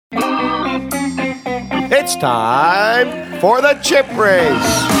It's time for the chip race.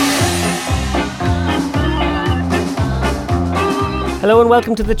 Hello and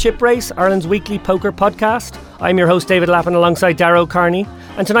welcome to the Chip Race, Ireland's weekly poker podcast. I'm your host David Lappin alongside Darrow Carney,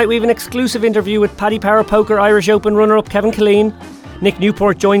 and tonight we have an exclusive interview with Paddy Power Poker Irish Open runner-up Kevin Killeen. Nick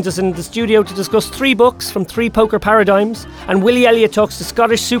Newport joins us in the studio to discuss 3 books from 3 poker paradigms, and Willie Elliott talks to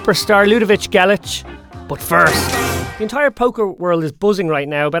Scottish superstar Ludovich Gellich. But first, the entire poker world is buzzing right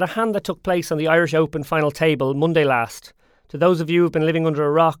now about a hand that took place on the Irish Open final table Monday last. To those of you who've been living under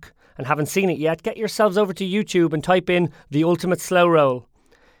a rock and haven't seen it yet, get yourselves over to YouTube and type in The Ultimate Slow Roll.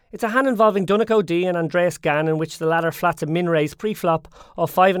 It's a hand involving Donnacha O'Dea and Andreas Gann, in which the latter flats a min-raise pre-flop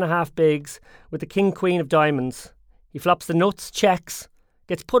off 5.5 bigs with the King-Queen of Diamonds. He flops the nuts, checks,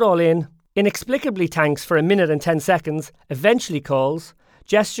 gets put all in, inexplicably tanks for 1 minute and 10 seconds, eventually calls,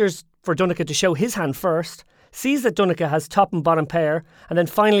 gestures for Donnacha to show his hand first, sees that Donnacha has top and bottom pair, and then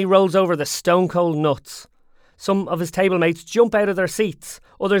finally rolls over the stone-cold nuts. Some of his table mates jump out of their seats,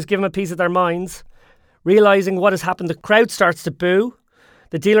 others give him a piece of their minds. Realising what has happened, the crowd starts to boo.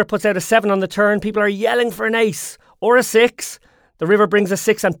 The dealer puts out a 7 on the turn, people are yelling for an ace, or a 6. The river brings a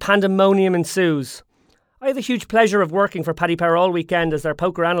 6 and pandemonium ensues. I had the huge pleasure of working for Paddy Power all weekend as their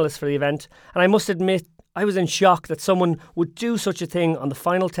poker analyst for the event, and I must admit I was in shock that someone would do such a thing on the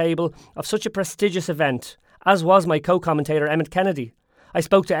final table of such a prestigious event, as was my co-commentator Emmett Kennedy. I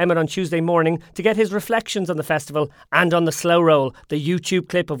spoke to Emmett on Tuesday morning to get his reflections on the festival and on the slow roll, the YouTube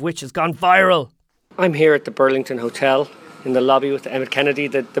clip of which has gone viral. I'm here at the Burlington Hotel in the lobby with Emmett Kennedy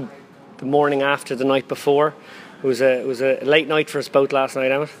the morning after the night before. It was a late night for us both last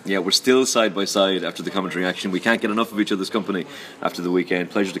night, Emmett. Yeah, we're still side by side after the commentary action. We can't get enough of each other's company after the weekend.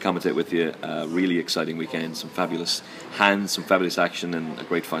 Pleasure to commentate with you. Really exciting weekend. Some fabulous hands, some fabulous action, and a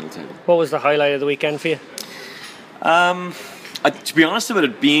great final table. What was the highlight of the weekend for you? To be honest about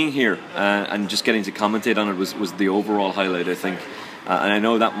it, being here and just getting to commentate on it was the overall highlight, I think. And I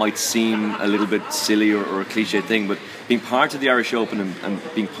know that might seem a little bit silly or a cliche thing, but being part of the Irish Open and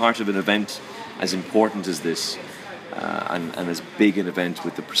being part of an event as important as this, and as big an event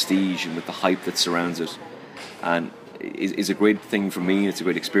with the prestige and with the hype that surrounds it, and is a great thing for me. It's a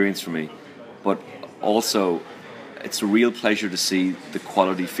great experience for me, but also it's a real pleasure to see the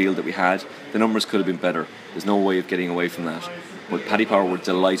quality field that we had. The numbers could have been better. There's no way of getting away from that. But Paddy Power were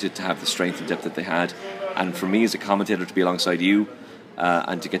delighted to have the strength and depth that they had, and for me as a commentator to be alongside you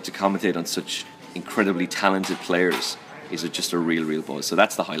and to get to commentate on such incredibly talented players is just a real buzz. So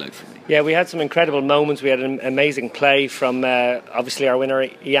that's the highlight for me. Yeah, we had some incredible moments. We had an amazing play from obviously our winner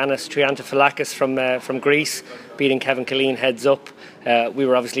Yannis Triantafylakis from Greece, beating Kevin Killeen heads up. We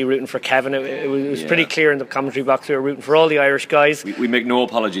were obviously rooting for Kevin. It was pretty clear in the commentary box we were rooting for all the Irish guys. We make no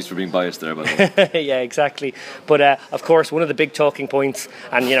apologies for being biased there, by the way. Yeah, exactly. But of course, one of the big talking points,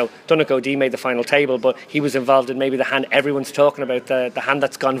 and Donnacha O'Dea made the final table, but he was involved in maybe the hand everyone's talking about, the hand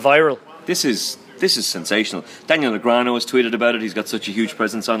that's gone viral. This is sensational. Daniel Negreanu has tweeted about it. He's got such a huge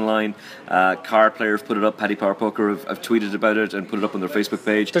presence online. Card players put it up. Paddy Power Poker have tweeted about it and put it up on their Facebook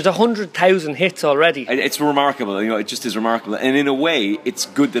page. There's 100,000 hits already. It's remarkable. It just is remarkable. And in a way, it's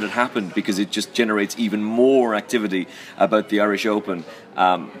good that it happened because it just generates even more activity about the Irish Open.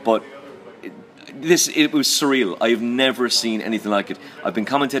 But it was surreal. I have never seen anything like it. I've been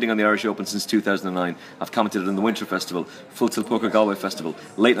commentating on the Irish Open since 2009. I've commentated on the Winter Festival, Full Tilt Poker Galway Festival,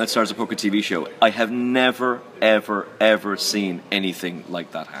 Late Night Stars of Poker TV show. I have never, ever seen anything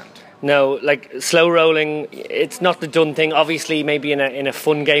like that hand. No, like slow rolling, it's not the done thing. Obviously, maybe in a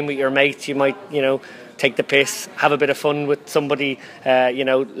fun game with your mates, you might, take the piss, have a bit of fun with somebody,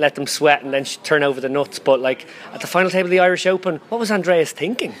 let them sweat and then turn over the nuts. But like at the final table of the Irish Open, what was Andreas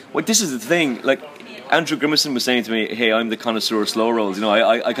thinking? Well, this is the thing. Like Andrew Grimison was saying to me, "Hey, I'm the connoisseur of slow rolls.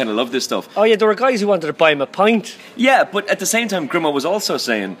 I kind of love this stuff." Oh yeah, there were guys who wanted to buy him a pint. Yeah, but at the same time, Grimo was also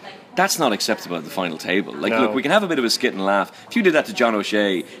saying, that's not acceptable at the final table. Like, no. Look, we can have a bit of a skit and laugh. If you did that to John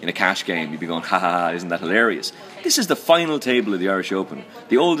O'Shea in a cash game, you'd be going, ha ha ha, isn't that hilarious? This is the final table of the Irish Open,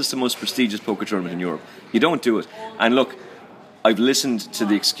 the oldest and most prestigious poker tournament in Europe. You don't do it. And look, I've listened to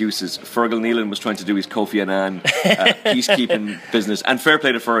the excuses. Fergal Nealon was trying to do his Kofi Annan peacekeeping business. And fair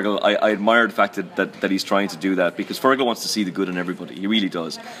play to Fergal. I admire the fact that he's trying to do that, because Fergal wants to see the good in everybody. He really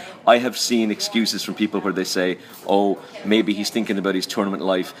does. I have seen excuses from people where they say, oh, maybe he's thinking about his tournament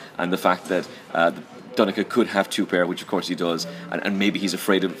life and the fact that Donnacha could have two pair, which of course he does, and maybe he's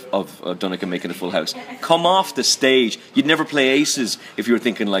afraid of Donnacha making a full house. Come off the stage. You'd never play aces if you were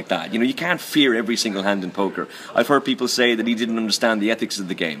thinking like that. You can't fear every single hand in poker. I've heard people say that he didn't understand the ethics of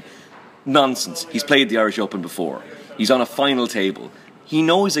the game. Nonsense. He's played the Irish Open before. He's on a final table. He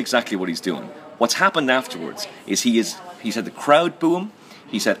knows exactly what he's doing. What's happened afterwards is he's had the crowd boo him.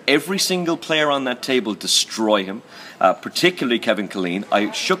 He said every single player on that table destroy him, particularly Kevin Killeen.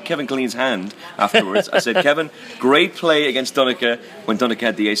 I shook Kevin Kelleen's hand afterwards. I said, Kevin, great play against Donncha when Donncha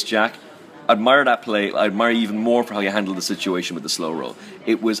had the ace-jack. Admire that play. I admire you even more for how you handled the situation with the slow roll.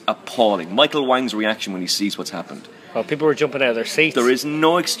 It was appalling. Michael Wang's reaction when he sees what's happened. Well, people were jumping out of their seats. There is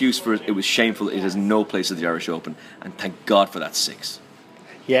no excuse for it. It was shameful. It has no place at the Irish Open. And thank God for that 6.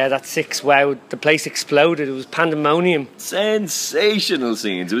 Yeah, that 6, wow, the place exploded. It was pandemonium. Sensational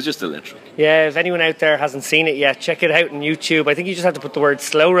scenes. It was just electric. Yeah, if anyone out there hasn't seen it yet, check it out on YouTube. I think you just have to put the word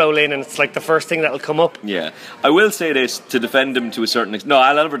slow roll in and it's like the first thing that'll come up. Yeah. I will say this to defend him to a certain extent. No,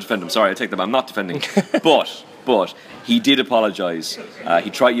 I'll never defend him. Sorry, I take that back. I'm not defending him. But he did apologise.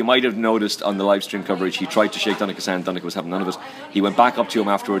 He tried. You might have noticed on the live stream coverage, he tried to shake Donncha's hand. Donncha was having none of it. He went back up to him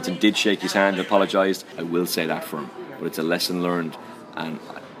afterwards and did shake his hand and apologised. I will say that for him. But it's a lesson learned. And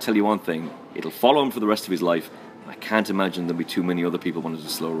I'll tell you one thing, it'll follow him for the rest of his life. I can't imagine there'll be too many other people wanting to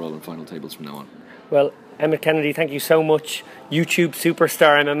slow roll in final tables from now on. Well, Emmett Kennedy, thank you so much. YouTube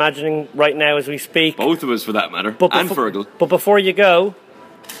superstar, I'm imagining right now as we speak. Both of us, for that matter, and Fergal. But before you go,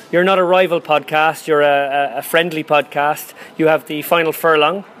 you're not a rival podcast, you're a friendly podcast. You have the Final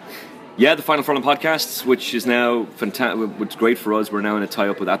Furlong. Yeah, the Final Furlong podcast, which is now fantastic, which is great for us. We're now in a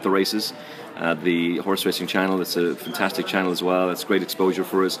tie-up with At The Races, the horse racing channel. It's a fantastic channel as well. It's great exposure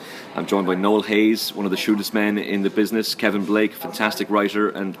for us. I'm joined by Noel Hayes, one of the shrewdest men in the business, Kevin Blake, fantastic writer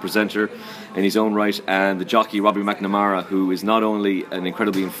and presenter in his own right, and the jockey Robbie McNamara, who is not only an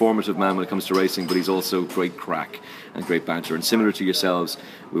incredibly informative man when it comes to racing, but he's also great crack and great banter. And similar to yourselves,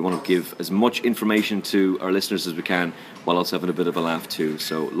 we want to give as much information to our listeners as we can, while also having a bit of a laugh too.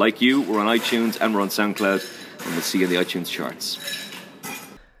 So like you, we're on iTunes and we're on SoundCloud, and we'll see you in the iTunes charts.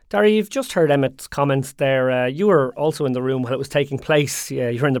 Darry, you've just heard Emmett's comments there. You were also in the room while it was taking place.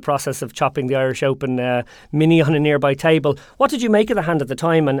 You were in the process of chopping the Irish Open mini on a nearby table. What did you make of the hand at the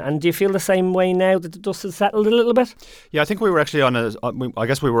time, and do you feel the same way now that the dust has settled a little bit? Yeah, I think we were actually I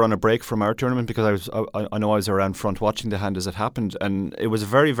guess we were on a break from our tournament, because I know I was around front watching the hand as it happened, and it was a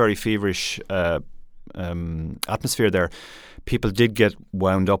very, very feverish atmosphere there. People did get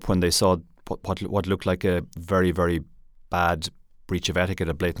wound up when they saw what looked like a very, very bad breach of etiquette,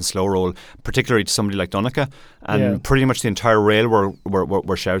 a blatant slow roll, particularly to somebody like Donncha, and pretty much the entire rail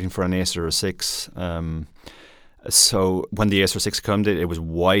were shouting for an ace or a 6. So when the ace or 6 came, it was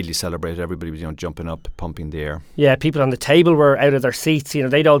widely celebrated. Everybody was jumping up, pumping the air. Yeah, people on the table were out of their seats.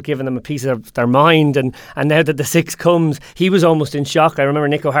 They'd all given them a piece of their mind, and now that the 6 comes, he was almost in shock. I remember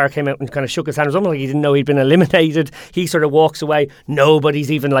Nick O'Hara came out and kind of shook his hand. It was almost like he didn't know he'd been eliminated. He sort of walks away.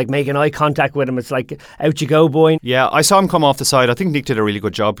 Nobody's even like making eye contact with him. It's like, out you go, boy. Yeah, I saw him come off the side. I think Nick did a really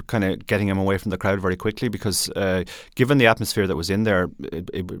good job kind of getting him away from the crowd very quickly, because given the atmosphere that was in there,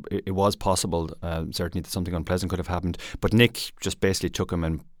 it was possible, certainly, that something unpleasant could have happened. But Nick just basically took him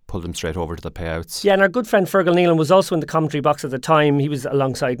and pulled him straight over to the payouts. Yeah, and our good friend Fergal Nealon was also in the commentary box at the time. He was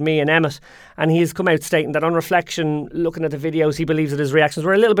alongside me and Emmett, and he has come out stating that on reflection, looking at the videos, he believes that his reactions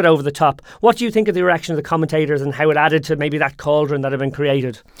were a little bit over the top. What do you think of the reaction of the commentators and how it added to maybe that cauldron that had been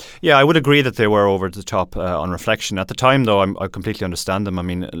created? Yeah, I would agree that they were over the top on reflection. At the time, though, I completely understand them. I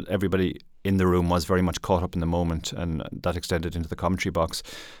mean, everybody in the room was very much caught up in the moment, and that extended into the commentary box.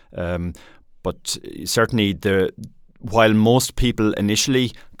 But certainly while most people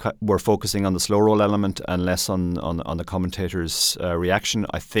initially were focusing on the slow roll element and less on the commentators' reaction,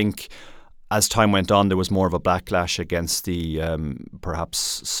 I think as time went on, there was more of a backlash against the perhaps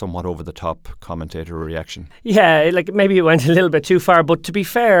somewhat over-the-top commentator reaction. Yeah, like maybe it went a little bit too far, but to be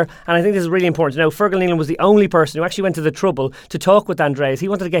fair, and I think this is really important to know, Fergal Nealon was the only person who actually went to the trouble to talk with Andreas. He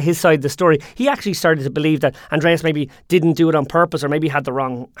wanted to get his side of the story. He actually started to believe that Andreas maybe didn't do it on purpose, or maybe had the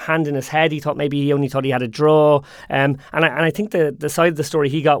wrong hand in his head. He only thought he had a draw. And I think the side of the story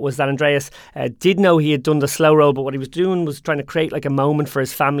he got was that Andreas did know he had done the slow roll, but what he was doing was trying to create like a moment for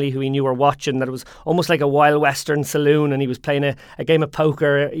his family who he knew were watching, that it was almost like a Wild Western saloon, and he was playing a game of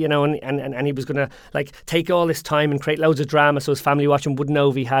poker, and he was going to like take all this time and create loads of drama so his family watching wouldn't know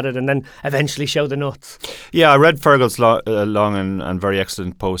if he had it, and then eventually show the nuts. Yeah, I read Fergal's long and very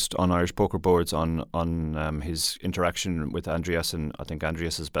excellent post on Irish Poker Boards on his interaction with Andreas, and I think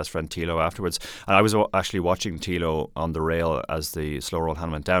Andreas's best friend Tilo afterwards. And I was actually watching Tilo on the rail as the slow roll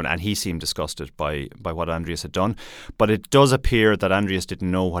hand went down, and he seemed disgusted by what Andreas had done. But it does appear that Andreas didn't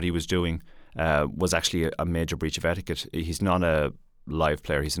know what he was doing. Was actually a major breach of etiquette. He's not a live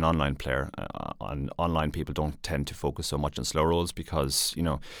player, he's an online player. Online people don't tend to focus so much on slow rolls, because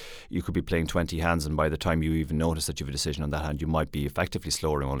you could be playing 20 hands, and by the time you even notice that you have a decision on that hand, you might be effectively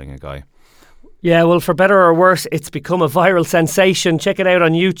slow rolling a guy. Yeah, well, for better or worse, it's become a viral sensation. Check it out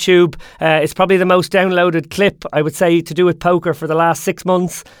on YouTube. It's probably the most downloaded clip, I would say, to do with poker for the last 6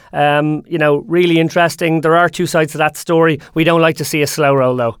 months. Really interesting. There are two sides to that story. We don't like to see a slow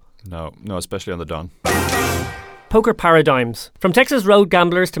roll, though. No, especially on the dawn. Poker paradigms. From Texas road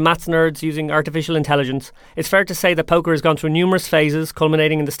gamblers to maths nerds using artificial intelligence, it's fair to say that poker has gone through numerous phases,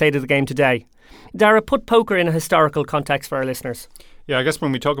 culminating in the state of the game today. Dara, put poker in a historical context for our listeners. Yeah, I guess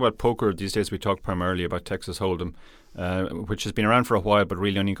when we talk about poker these days, we talk primarily about Texas Hold'em, which has been around for a while, but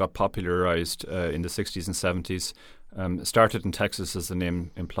really only got popularised in the 60s and 70s. Started in Texas, as the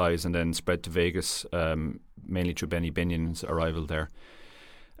name implies, and then spread to Vegas, mainly through Benny Binion's arrival there.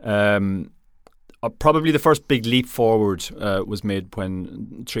 Probably the first big leap forward was made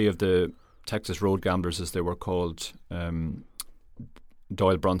when three of the Texas road gamblers, as they were called,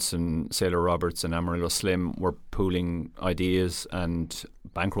 Doyle Brunson, Sailor Roberts and Amarillo Slim, were pooling ideas and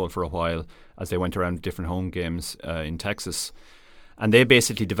bankroll for a while as they went around different home games in Texas. And they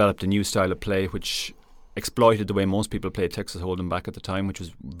basically developed a new style of play which exploited the way most people played Texas Hold'em back at the time, which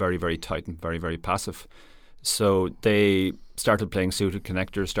was very, very tight and very, very passive. So they started playing suited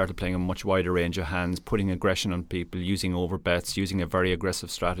connectors, started playing a much wider range of hands, putting aggression on people, using overbets, using a very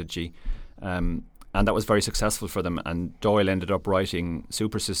aggressive strategy. And that was very successful for them. And Doyle ended up writing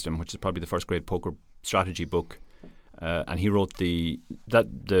Super System, which is probably the first great poker strategy book. And he wrote the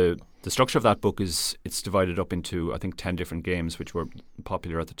structure of that book is it's divided up into, I think, 10 different games, which were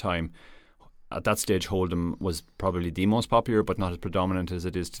popular at the time. At that stage, Hold'em was probably the most popular, but not as predominant as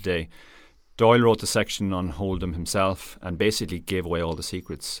it is today. Doyle wrote the section on Hold'em himself and basically gave away all the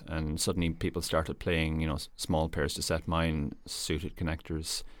secrets. And suddenly people started playing, small pairs to set mine, suited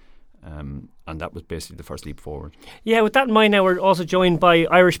connectors. And that was basically the first leap forward. Yeah, with that in mind now, we're also joined by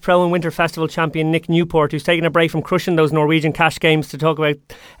Irish Pro and Winter Festival champion Nick Newport, who's taken a break from crushing those Norwegian cash games to talk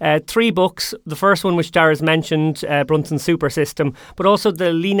about 3 books. The first one, which Dara's mentioned, Brunson's Super System, but also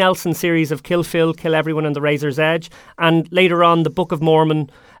the Lee Nelson series of Kill Phil, Kill Everyone and The Razor's Edge, and later on the Book of Mormon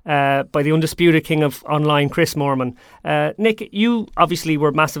by the undisputed king of online, Chris Moorman. Nick, you obviously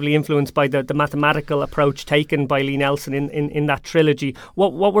were massively influenced by the mathematical approach taken by Lee Nelson in that trilogy.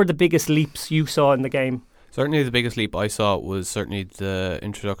 What were the biggest leaps you saw in the game? Certainly the biggest leap I saw was certainly the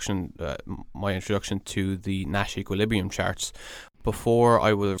introduction, my introduction to the Nash equilibrium charts. Before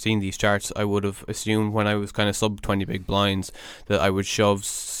I would have seen these charts, I would have assumed when I was kind of sub 20 big blinds that I would shove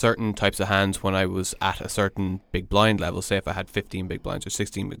certain types of hands when I was at a certain big blind level. Say if I had 15 big blinds or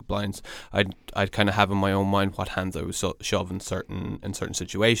 16 big blinds, I'd kind of have in my own mind what hands I would shove in certain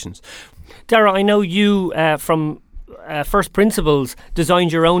situations. Dara, I know you from first principles designed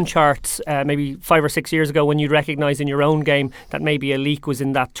your own charts maybe 5 or 6 years ago when you recognised in your own game that maybe a leak was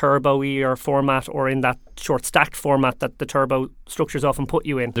in that turbo or format or in that short stacked format that the turbo structures often put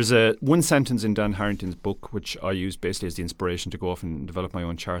you in. There's one sentence in Dan Harrington's book which I used basically as the inspiration to go off and develop my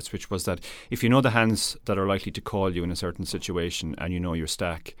own charts, which was that if you know the hands that are likely to call you in a certain situation and you know your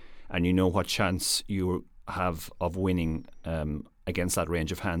stack and you know what chance you have of winning against that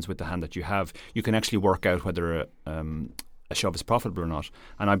range of hands with the hand that you have, you can actually work out whether a shove is profitable or not.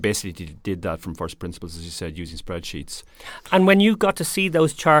 And I basically did that from first principles, as you said, using spreadsheets. And when you got to see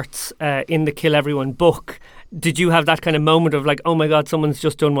those charts in the Kill Everyone book, did you have that kind of moment of like, oh my God, someone's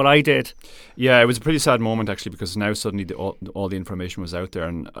just done what I did? Yeah, it was a pretty sad moment actually, because now suddenly all the information was out there,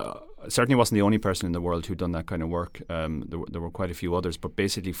 and certainly wasn't the only person in the world who'd done that kind of work. There were quite a few others, but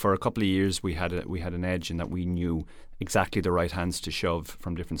basically for a couple of years we had an edge in that we knew exactly the right hands to shove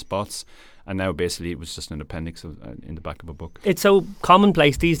from different spots. And now basically it was just an appendix in the back of a book. It's so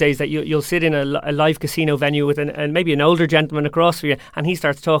commonplace these days that you'll sit in a live casino venue with maybe an older gentleman across from you, and he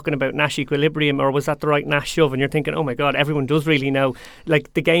starts talking about Nash equilibrium, or was that the right Nash shove? And you're thinking, oh my God, everyone does really know.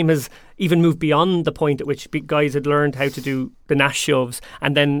 Like, the game has even moved beyond the point at which guys had learned how to do the Nash shoves.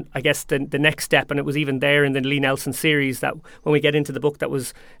 And then I guess the next step, and it was even there in the Lee Nelson series, that when we get into the book that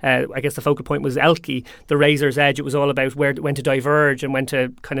was, I guess the focal point was Elke, the Razor's Edge. It was all about when to diverge and when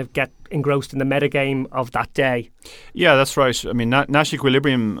to kind of get engrossed in the metagame of that day. Yeah, that's right. I mean, Nash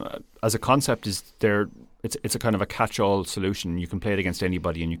equilibrium as a concept is there. It's a kind of a catch-all solution. You can play it against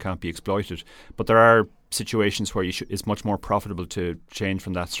anybody and you can't be exploited. But there are situations where it's much more profitable to change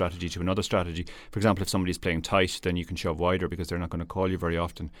from that strategy to another strategy. For example, if somebody's playing tight, then you can shove wider because they're not going to call you very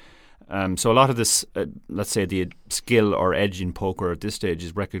often. So a lot of this, let's say the skill or edge in poker at this stage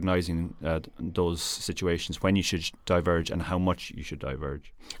is recognising those situations when you should diverge and how much you should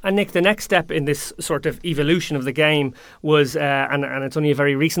diverge. And Nick, the next step in this sort of evolution of the game was, and it's only a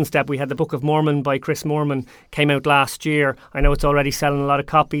very recent step, we had the Book of Mormon by Chris Moorman, came out last year. I know it's already selling a lot of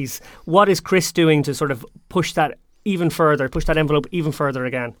copies. What is Chris doing to sort of push that even further, push that envelope even further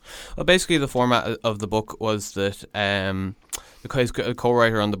again? Well, basically the format of the book was that his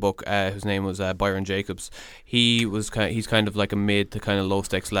co-writer on the book, whose name was Byron Jacobs, he's kind of like a mid to kind of low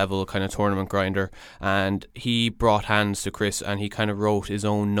stakes level kind of tournament grinder, and he brought hands to Chris, and he kind of wrote his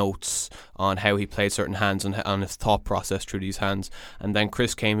own notes on how he played certain hands and on his thought process through these hands, and then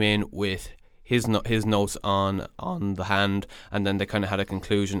Chris came in with his notes on the hand, and then they kind of had a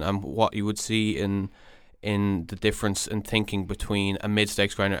conclusion. And what you would see in the difference in thinking between a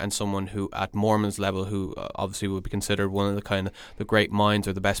mid-stakes grinder and someone who at Moorman's level, who obviously would be considered one of the kind of the great minds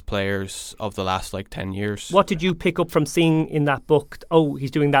or the best players of the last 10 years. What did you pick up from seeing in that book? Oh,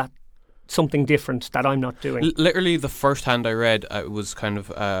 he's doing that, something different that I'm not doing. Literally the first hand I read, it was kind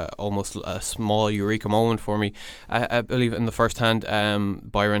of almost a small eureka moment for me. I believe in the first hand,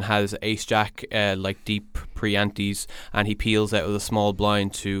 Byron has ace-jack, deep pre-antes, and he peels out with a small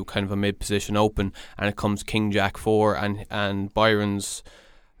blind to kind of a mid-position open, and it comes king-jack 4, and Byron's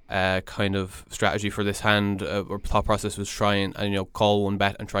kind of strategy for this hand or thought process was try and call one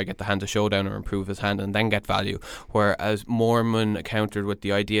bet and try get the hand to showdown or improve his hand and then get value, whereas Moorman countered with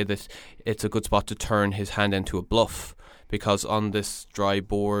the idea that it's a good spot to turn his hand into a bluff, because on this dry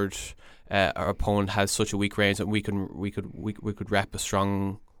board our opponent has such a weak range that we could rep a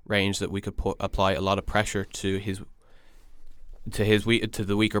strong range that we could apply a lot of pressure to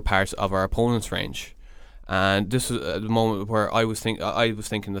the weaker parts of our opponent's range. And this was the moment where I was thinking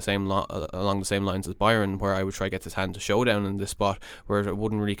along the same lines as Byron, where I would try to get this hand to showdown in this spot, where I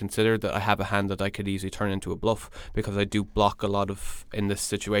wouldn't really consider that I have a hand that I could easily turn into a bluff, because I do block a lot of, in this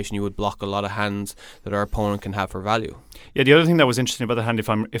situation you would block a lot of hands that our opponent can have for value. Yeah, the other thing that was interesting about the hand, if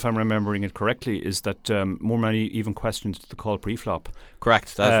I'm remembering it correctly, is that Moorman even questioned the call pre-flop.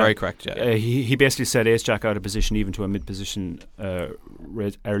 Correct, that's very correct. Yeah. He basically said ace-jack out of position, even to a mid-position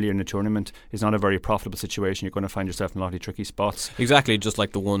earlier in the tournament, is not a very profitable situation. You're going to find yourself in a lot of tricky spots. Exactly, just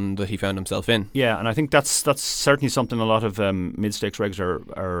like the one that he found himself in. Yeah, and I think that's certainly something a lot of mid-stakes regs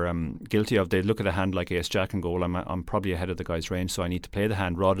are guilty of. They look at a hand like ace-jack and go, well, I'm probably ahead of the guy's range, so I need to play the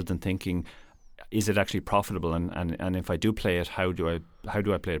hand, rather than thinking, is it actually profitable, and if I do play it, how do I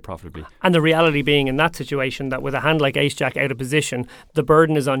play it profitably? And the reality being in that situation that with a hand like ace-jack out of position, the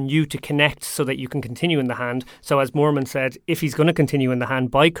burden is on you to connect so that you can continue in the hand. So as Moorman said, if he's going to continue in the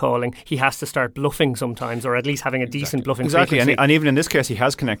hand by calling, he has to start bluffing sometimes, or at least having a decent bluffing frequency. And even in this case, he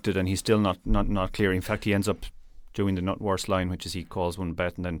has connected and he's still not clear. In fact, he ends up doing the not worst line, which is he calls one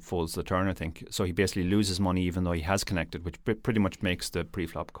bet and then folds the turn, I think. So he basically loses money even though he has connected, which pretty much makes the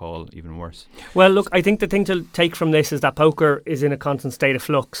pre-flop call even worse. Well, look, I think the thing to take from this is that poker is in a constant state of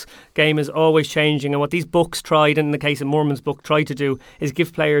flux. Game is always changing, and what these books tried, and in the case of Moorman's book, tried to do is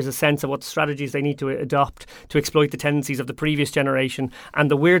give players a sense of what strategies they need to adopt to exploit the tendencies of the previous generation.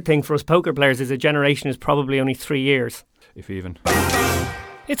 And the weird thing for us poker players is a generation is probably only 3 years. If even.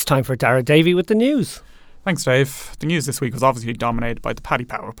 It's time for Dara Davey with the news. Thanks, Dave. The news this week was obviously dominated by the Paddy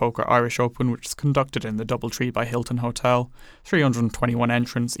Power Poker Irish Open, which is conducted in the Doubletree by Hilton Hotel. 321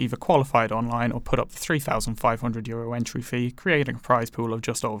 entrants either qualified online or put up the €3,500 entry fee, creating a prize pool of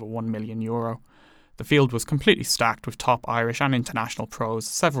just over €1 million. The field was completely stacked with top Irish and international pros,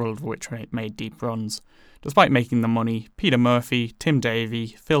 several of which made deep runs. Despite making the money, Peter Murphy, Tim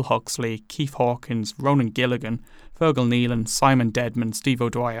Davey, Phil Huxley, Keith Hawkins, Ronan Gilligan, Fergal Nealon, Simon Deadman, Steve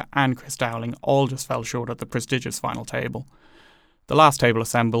O'Dwyer and Chris Dowling all just fell short at the prestigious final table. The last table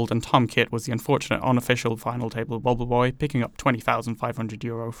assembled, and Tom Kitt was the unfortunate unofficial final table bubble boy, picking up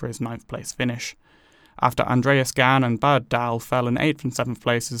 €20,500 for his 9th place finish. After Andreas Gann and Bad Dahl fell in 8th and 7th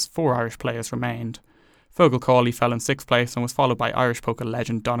places, 4 Irish players remained. Fergal Cawley fell in 6th place and was followed by Irish poker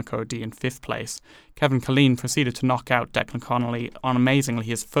legend Donncha O'Dea in 5th place. Kevin Killeen proceeded to knock out Declan Connolly on amazingly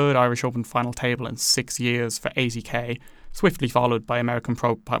his 3rd Irish Open final table in 6 years for 80k, swiftly followed by American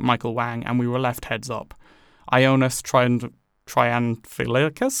pro Michael Wang, and we were left heads up. Ioannis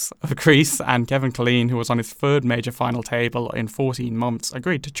Triantafylakis of Greece and Kevin Killeen, who was on his 3rd major final table in 14 months,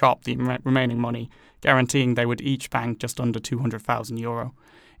 agreed to chop the remaining money, guaranteeing they would each bank just under €200,000.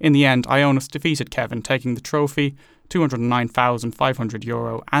 In the end, Ioannis defeated Kevin, taking the trophy,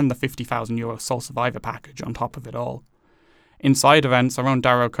 €209,500 and the €50,000 sole survivor package on top of it all. Inside events, our own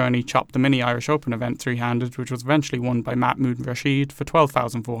Darragh Kearney chopped the mini Irish Open event three-handed, which was eventually won by Mahmoud Rashid for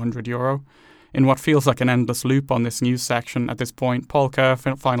 €12,400. In what feels like an endless loop on this news section at this point, Paul Kerr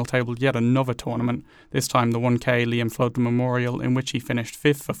final tabled yet another tournament, this time the 1K Liam Flood Memorial, in which he finished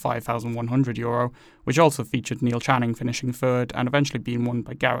 5th for €5,100, which also featured Neil Channing finishing 3rd and eventually being won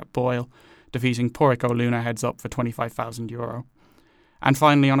by Garrett Boyle, defeating Porrick O'Luna heads up for €25,000. And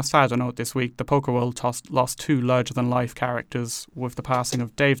finally, on a sadder note this week, the poker world lost 2 larger-than-life characters with the passing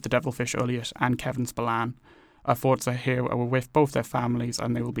of Dave the Devilfish Elliott and Kevin Spillane. Our thoughts are here with both their families,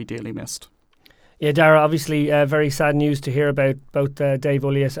 and they will be dearly missed. Yeah, Dara, obviously very sad news to hear about both Dave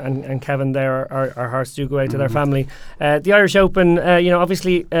Elliott and Kevin there. Our hearts do go out to their family. The Irish Open,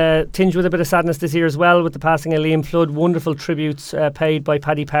 obviously tinged with a bit of sadness this year as well, with the passing of Liam Flood. Wonderful tributes paid by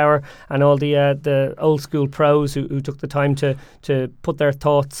Paddy Power and all the old school pros who took the time to put their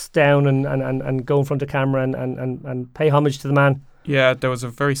thoughts down and go in front of camera and pay homage to the man. Yeah, there was a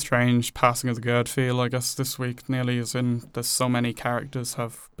very strange passing of the guard feel, I guess, this week, nearly as in there's so many characters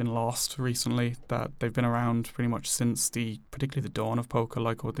have been lost recently that they've been around pretty much since particularly the dawn of poker,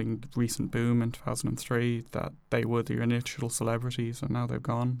 like with the recent boom in 2003, that they were the initial celebrities and now they've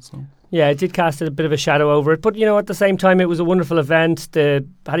gone. So yeah, it did cast a bit of a shadow over it, but at the same time it was a wonderful event. The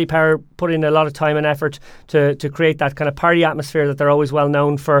Paddy Power put in a lot of time and effort to create that kind of party atmosphere that they're always well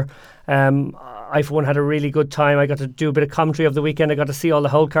known for. I, for one, had a really good time. I got to do a bit of commentary over the weekend. I got to see all the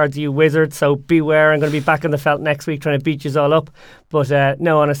hole cards, you wizards, so beware. I'm going to be back on the felt next week trying to beat you all up. But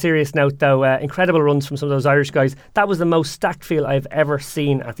no, on a serious note though, incredible runs from some of those Irish guys. That was the most stacked field I've ever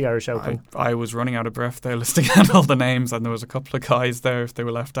seen at the Irish Open. I was running out of breath there listing out all the names, and there was a couple of guys there. If they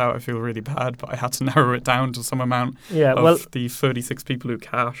were left out, I feel really bad, but I had to narrow it down to some amount of the 36 people who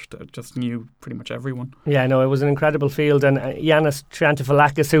cashed. I just knew pretty much everyone. Yeah, no, it was an incredible field, and Yanis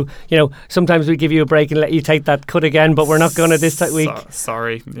Triantafylakis, who, sometimes we give you a break and let you take that cut again, but we're not going to this week.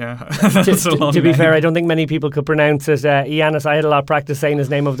 Sorry, yeah. To be fair, I don't think many people could pronounce it. Yanis, I had a lot of practice saying his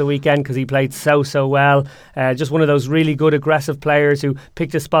name over the weekend because he played so well. Just one of those really good aggressive players who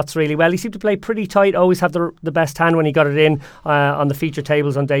picked his spots really well. He seemed to play pretty tight, always have the best hand when he got it in on the feature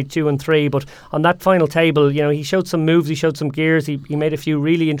tables on day 2 and 3, but on that final table, he showed some moves, he showed some gears, he made a few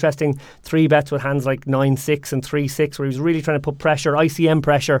really interesting 3-bets with hands like 9-6 and 3-6, where he was really trying to put pressure, ICM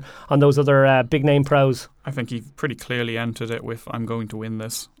pressure, on those other big name pros. I think he pretty clearly entered it with, I'm going to win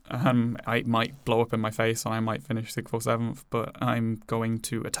this. I might blow up in my face and I might finish 6th or 7th, but I'm going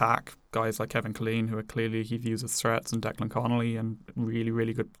to attack guys like Kevin Killeen, who are clearly he views as threats, and Declan Connolly, and really,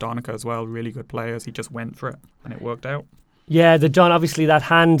 really good Donica as well, really good players. He just went for it and it worked out. Yeah, the Don, obviously that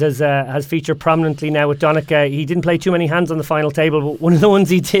hand has featured prominently now with Donica. He didn't play too many hands on the final table, but one of the ones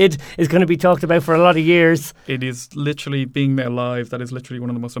he did is going to be talked about for a lot of years. It is literally, being there live, that is literally one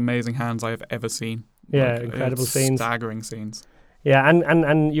of the most amazing hands I have ever seen. Yeah, incredible scenes. Staggering scenes. Yeah,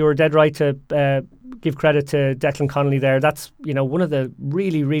 and you were dead right to give credit to Declan Connolly there. That's, one of the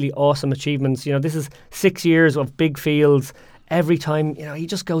really, really awesome achievements. This is 6 years of big fields. Every time, he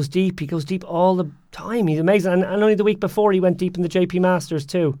just goes deep. He goes deep all the time. He's amazing. And only the week before, he went deep in the JP Masters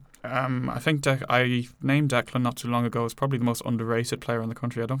too. I think I named Declan not too long ago as probably the most underrated player in the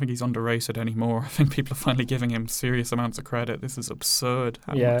country. I don't think he's underrated anymore. I think people are finally giving him serious amounts of credit. This is absurd.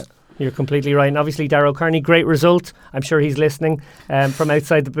 Yeah. You're completely right. And obviously, Darragh Kearney, great result. I'm sure he's listening from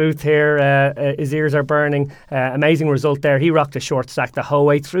outside the booth here. His ears are burning. Amazing result there. He rocked a short stack the whole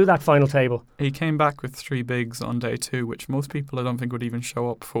way through that final table. He came back with 3 bigs on day 2, which most people I don't think would even show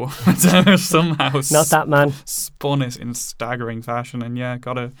up for. Somehow not that man. Spun it in staggering fashion. And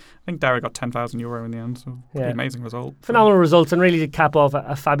I think Darragh got €10,000 in the end. So pretty amazing result. Phenomenal results, and really did cap off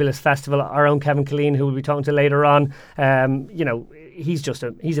a fabulous festival. Our own Kevin Killeen, who we'll be talking to later on, he's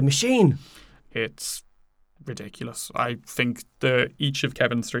a machine. It's ridiculous. I think each of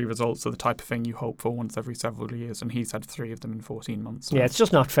Kevin's 3 results are the type of thing you hope for once every several years, and he's had 3 of them in 14 months. Yeah, it's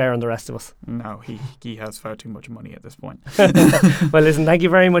just not fair on the rest of us. No, he has far too much money at this point. Well, listen, thank you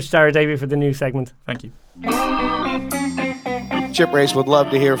very much, Dara Davey, for the new segment. Thank you. Chip Race would love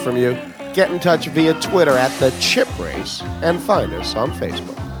to hear from you. Get in touch via Twitter at The Chip Race and find us on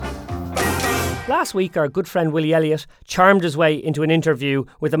Facebook. Last week, our good friend Willie Elliott charmed his way into an interview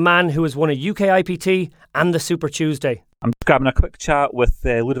with a man who has won a UK IPT and the Super Tuesday. I'm grabbing a quick chat with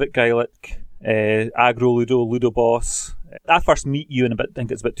Ludovich Gellich, Agro Ludo Boss. I first meet you I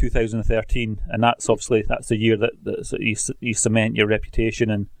think it's about 2013, and that's the year that you cement your reputation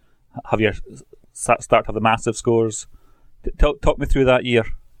and have your start to have the massive scores. Talk me through that year.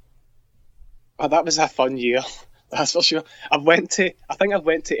 Oh, that was a fun year. That's for sure. I think I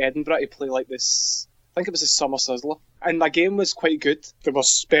went to Edinburgh to play like this. I think it was the Summer Sizzler, and my game was quite good. There were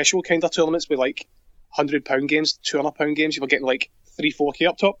special kind of tournaments with like £100 games, £200 games. You were getting like 3-4k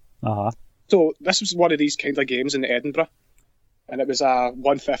up top. So this was one of these kind of games in Edinburgh, and it was a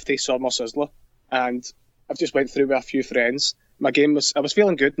 150 Summer Sizzler. And I just went through with a few friends. I was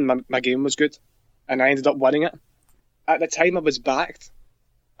feeling good, and my game was good, and I ended up winning it. At the time, I was backed.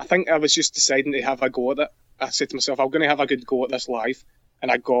 I think I was just deciding to have a go at it. I said to myself, I'm going to have a good go at this live.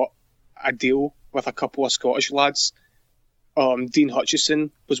 And I got a deal with a couple of Scottish lads. Dean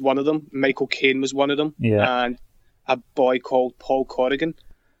Hutchison was one of them. Michael Caine was one of them. Yeah. And a boy called Paul Corrigan.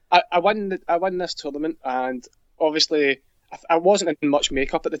 I won this tournament, and obviously I wasn't in much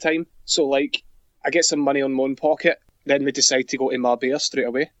makeup at the time, so like I get some money on my own pocket. Then we decide to go to Marbella straight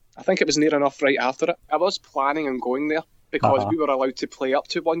away. I think it was near enough right after it. I was planning on going there because we were allowed to play up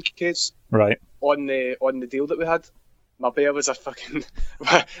to 1Ks Right. on the deal that we had. Marbella was a fucking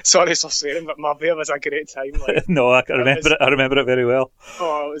sorry for saying, but Marbella was a great time. Like, No, I remember it. I remember it very well.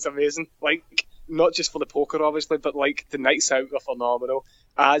 oh, it was amazing. Like, not just for the poker, obviously, but like the nights out were phenomenal.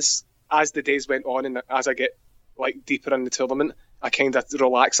 As the days went on, and as I get like deeper in the tournament, I kind of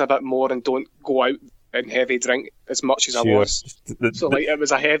relax a bit more and don't go out and heavy drink as much as I was. So like it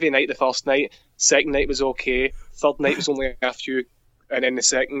was a heavy night the first night. Second night was okay. Third night was only a few, and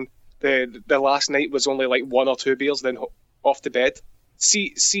then the last night was only like 1 or 2 beers, then off to bed.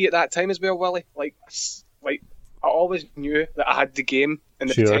 See at that time as well, Willie. Like I always knew that I had the game and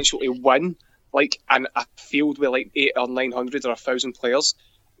the potential to win. Like a field with like 800 or 900 or 1,000 players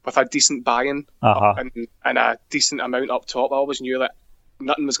with a decent buy-in and a decent amount up top. I always knew that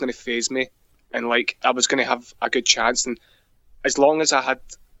nothing was going to faze me. And like I was going to have a good chance, and as long as I had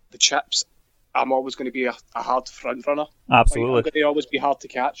the chips, I'm always going to be a hard front runner. Absolutely, like, I'm going to always be hard to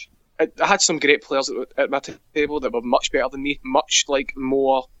catch. I had some great players at my table that were much better than me, much like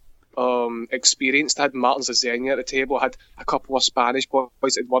more experienced. I had Martin Zazenia at the table. I had a couple of Spanish boys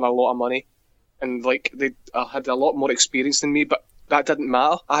that won a lot of money, and like they had a lot more experience than me. But that didn't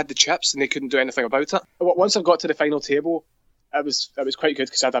matter. I had the chips, and they couldn't do anything about it. Once I got to the final table, it was quite good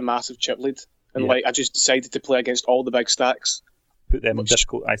because I had a massive chip lead. And like I just decided to play against all the big stacks, put them in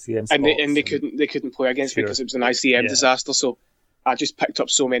difficult ICM spots, and they couldn't play against me because it was an ICM disaster. So I just picked up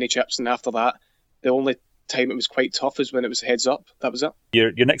so many chips, and after that, the only time it was quite tough is when it was heads up. That was it.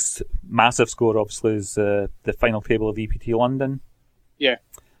 Your next massive score obviously is the final table of EPT London. Yeah,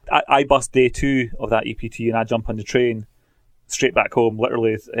 I bust day 2 of that EPT, and I jump on the train straight back home,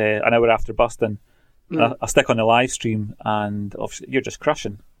 literally an hour after busting. I stick on the live stream, and obviously you're just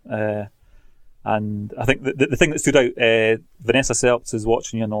crushing. And I think the thing that stood out, Vanessa Seltz is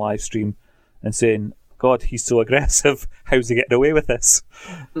watching you on the live stream and saying, God, he's so aggressive. How's he getting away with this?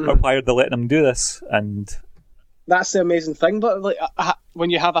 Or why are they letting him do this? And that's the amazing thing. But like,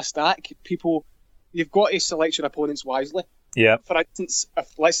 when you have a stack, you've got to select your opponents wisely. Yeah. For instance,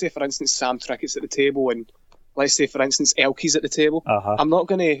 let's say Sam Trickett's at the table, and let's say for instance Elkie's at the table. I'm not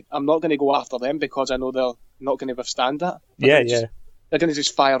gonna go after them because I know they're not going to withstand that. They're going to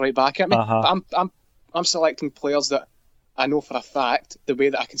just fire right back at me. But I'm selecting players that I know for a fact, the way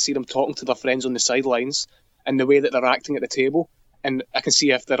that I can see them talking to their friends on the sidelines and the way that they're acting at the table. And I can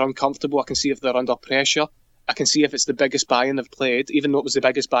see if they're uncomfortable. I can see if they're under pressure. I can see if it's the biggest buy-in they've played, even though it was the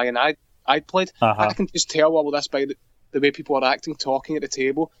biggest buy-in I'd played. I can just tell all of this by the way people are acting, talking at the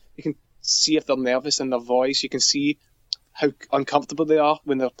table. You can see if they're nervous in their voice. You can see how uncomfortable they are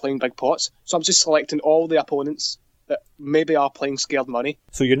when they're playing big pots. So I'm just selecting all the opponents that maybe are playing scared money.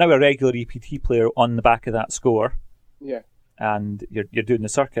 So you're now a regular EPT player on the back of that score. Yeah. And you're doing the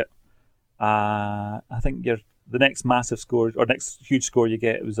circuit. I think the next massive score or next huge score you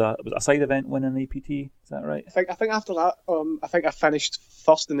get was a side event win in the EPT. Is that right? I think after that, I think I finished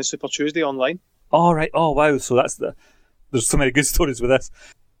first in the Super Tuesday online. Oh right. Oh wow. So there's so many good stories with this.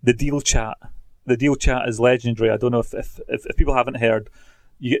 The deal chat is legendary. I don't know if people haven't heard.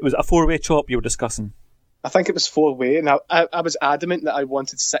 It was a 4-way chop you were discussing. I think it was 4-way, and I was adamant that I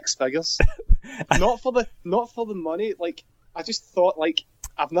wanted 6 figures, not for the money. Like I just thought, like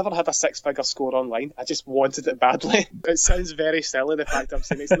I've never had a 6-figure score online. I just wanted it badly. It sounds very silly the fact I'm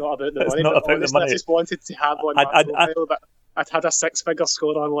saying it's not about the money. But honestly, I just wanted to have on my profile that I'd had a 6-figure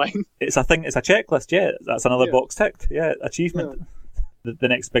score online. It's a thing. It's a checklist. Yeah, that's another box ticked. Yeah, achievement. Yeah. The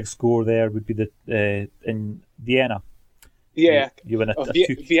next big score there would be in Vienna. Yeah, you win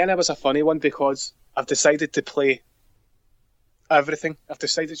Vienna was a funny one because I've decided to play everything. I've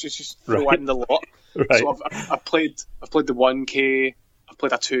decided to just throw in the lot. Right. So I've played the 1K, I've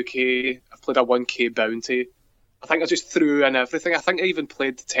played a 2K, I've played a 1K bounty. I think I just threw in everything. I think I even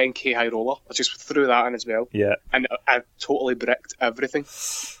played the 10K high roller. I just threw that in as well. Yeah. And I totally bricked everything.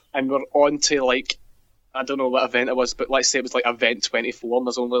 And we're on to like, I don't know what event it was, but let's say it was like event 24, and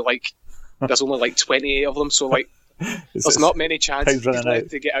there's only like 28 of them. So like, there's not many chances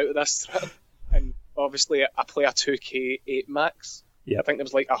left to get out of this trip. And obviously, I play a 2K 8 max. Yeah. I think there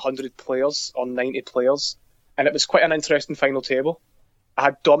was like 100 players or 90 players, and it was quite an interesting final table. I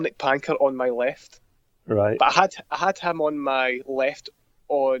had Dominic Panker on my left, right? But I had him on my left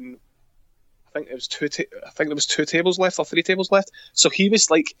on. I think it was there was 2 tables left or 3 tables left. So he was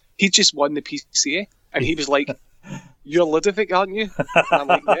like, he just won the PCA, and he was like, "You're Ludovich, aren't you?" And I'm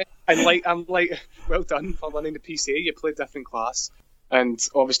like, "Yeah." And like, I'm like, "Well done for winning the PCA. You played different class." And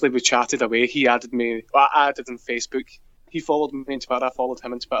obviously we chatted away. He added me. I added him on Facebook. He followed me on Twitter. I followed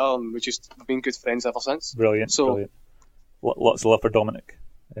him on Twitter, and we've been good friends ever since. Brilliant. Brilliant. Lots of love for Dominic.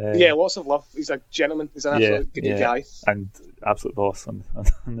 Yeah, lots of love. He's a gentleman. He's an absolute good guy. And absolute boss on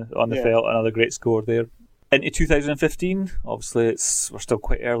the felt. Another great score there. Into 2015, obviously we're still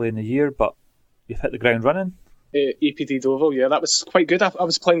quite early in the year, but you've hit the ground running. EPD Deauville, yeah, that was quite good. I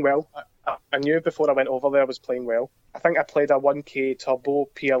was playing well. I knew before I went over there I was playing well. I think I played a 1k turbo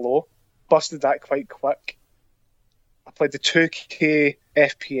PLO, busted that quite quick. I played the 2k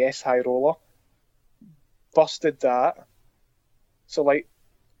FPS high roller, busted that. So I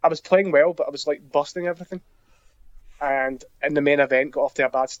was playing well, but I was busting everything. And in the main event, got off to a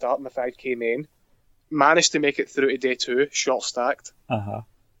bad start in the 5k main. Managed to make it through to day 2, short stacked.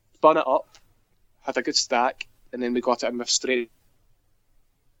 Spun it up, had a good stack, and then we got it in with straight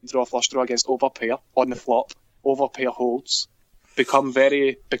draw flush draw against overpair on the flop. Overpair holds, become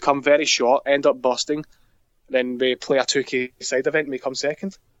very short, end up busting. Then we play a 2k side event and we come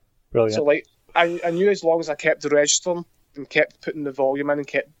second. Brilliant. So I knew as long as I kept registering and kept putting the volume in and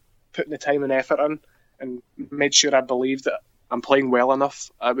kept putting the time and effort in and made sure I believed that I'm playing well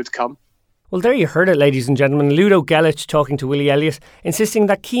enough, I would come. Well, there you heard it, ladies and gentlemen. Ludovich Gellich talking to Willie Elliott, insisting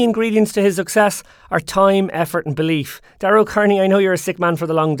that key ingredients to his success are time, effort and belief. Darrow Kearney, I know you're a sick man for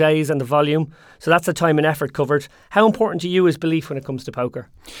the long days and the volume, so that's the time and effort covered. How important to you is belief when it comes to poker?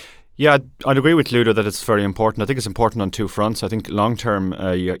 Yeah, I'd agree with Ludo that it's very important. I think it's important on two fronts. I think long term,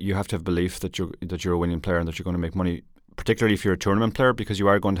 you have to have belief that you're a winning player and that you're going to make money, particularly if you're a tournament player, because you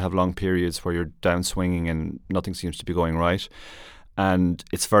are going to have long periods where you're downswinging and nothing seems to be going right. And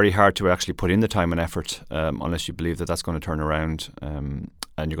it's very hard to actually put in the time and effort unless you believe that that's going to turn around and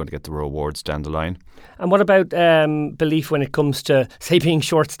you're going to get the rewards down the line. And what about belief when it comes to, say, being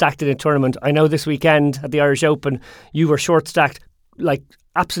short-stacked in a tournament? I know this weekend at the Irish Open, you were short-stacked,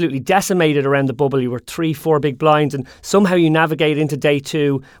 absolutely decimated around the bubble. You were 3-4 big blinds and somehow you navigate into day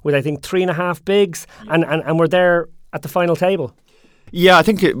 2 with, I think, 3.5 bigs and we're there at the final table. Yeah, I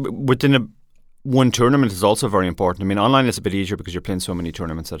think within one tournament is also very important. I mean, online it's a bit easier because you're playing so many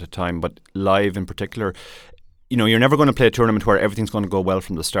tournaments at a time, but live in particular, you're never going to play a tournament where everything's going to go well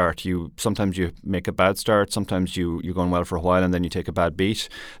from the start. Sometimes you make a bad start, sometimes you're going well for a while and then you take a bad beat.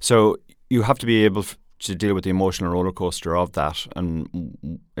 So you have to be able to deal with the emotional roller coaster of that,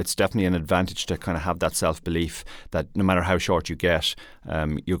 and it's definitely an advantage to kind of have that self-belief that no matter how short you get,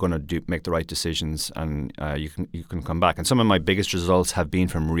 you're going to make the right decisions and you can come back. And some of my biggest results have been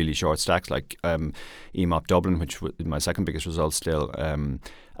from really short stacks, like EMOP Dublin, which was my second biggest result still.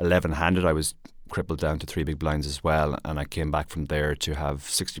 11-handed, I was crippled down to 3 big blinds as well, and I came back from there to have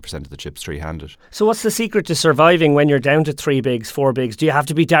 60% of the chips 3-handed. So what's the secret to surviving when you're down to 3 bigs, 4 bigs? Do you have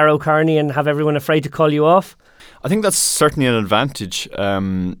to be Darrow Kearney and have everyone afraid to call you off? I think that's certainly an advantage. As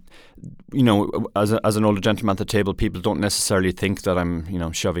an older gentleman at the table, people don't necessarily think that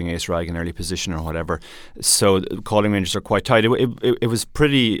I'm, shoving ace rag in early position or whatever. So calling ranges are quite tight. It was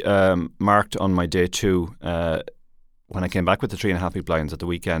pretty marked on my day 2. When I came back with the 3.5 big blinds at the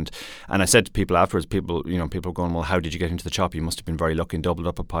weekend, and I said to people afterwards, people were going, well, how did you get into the chop? You must have been very lucky and doubled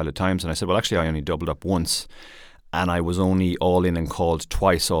up a pile of times. And I said, well, actually, I only doubled up once, and I was only all in and called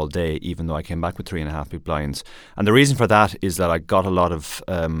twice all day, even though I came back with 3.5 big blinds. And the reason for that is that I got a lot of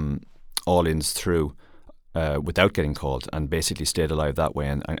all-ins through without getting called, and basically stayed alive that way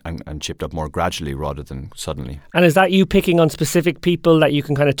and chipped up more gradually rather than suddenly. And is that you picking on specific people that you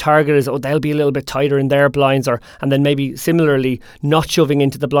can kind of target as, they'll be a little bit tighter in their blinds, and then maybe similarly not shoving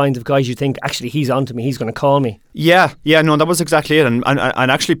into the blinds of guys you think, actually, he's onto me, he's going to call me? Yeah, no, that was exactly it. And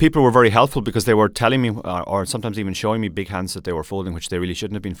actually people were very helpful because they were telling me or sometimes even showing me big hands that they were folding, which they really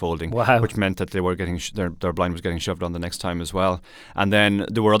shouldn't have been folding. Wow. Which meant that they were getting their blind was getting shoved on the next time as well. And then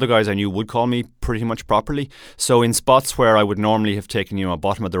there were other guys I knew would call me pretty much properly. So in spots where I would normally have taken a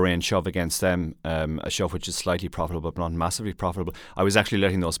bottom of the range shove against them, a shove which is slightly profitable but not massively profitable, I was actually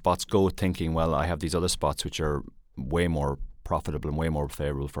letting those spots go, thinking, well, I have these other spots which are way more profitable and way more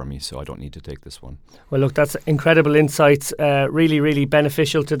favourable for me, so I don't need to take this one. Well, look, that's incredible insights, really, really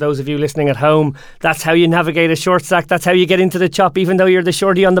beneficial to those of you listening at home. That's how you navigate a short stack, that's how you get into the chop, even though you're the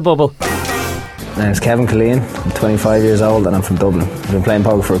shorty on the bubble. My name's Kevin Killeen, I'm 25 years old and I'm from Dublin. I've been playing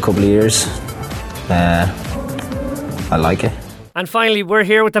poker for a couple of years. I like it. And finally, we're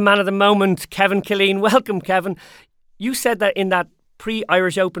here with the man of the moment, Kevin Killeen. Welcome, Kevin. You said that in that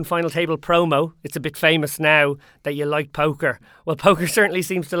pre-Irish Open final table promo, it's a bit famous now that you like poker. Well, poker certainly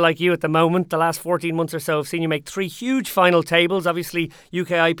seems to like you at the moment. The last 14 months or so have seen you make 3 huge final tables, obviously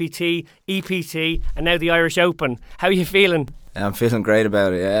UK IPT, EPT and now the Irish Open. How are you feeling? I'm feeling great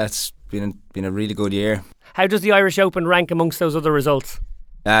about it, yeah. It's been a really good year. How does the Irish Open rank amongst those other results?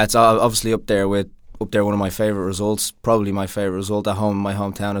 It's obviously up there, one of my favourite results, probably my favourite result at home in my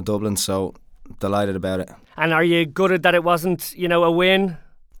hometown of Dublin, so delighted about it. And are you gutted that it wasn't, a win?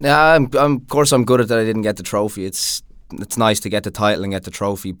 Yeah, of course I'm gutted that I didn't get the trophy. It's nice to get the title and get the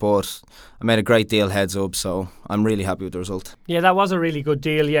trophy, but I made a great deal heads up, so I'm really happy with the result. Yeah, that was a really good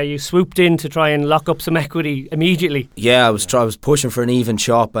deal. Yeah, you swooped in to try and lock up some equity immediately. Yeah, I was pushing for an even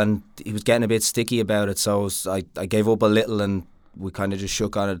chop, and he was getting a bit sticky about it, so I gave up a little, and we kind of just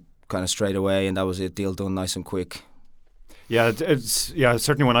shook on it kind of straight away, and that was it. Deal done nice and quick. Yeah,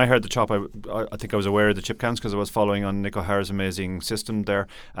 certainly when I heard the chop, I think I was aware of the chip counts because I was following on Nick O'Hara's amazing system there,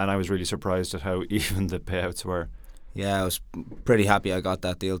 and I was really surprised at how even the payouts were. Yeah, I was pretty happy I got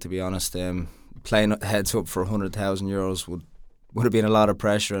that deal, to be honest. Playing heads up for €100,000 would have been a lot of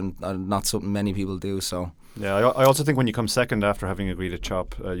pressure, and not something many people do. So yeah, I also think when you come second after having agreed a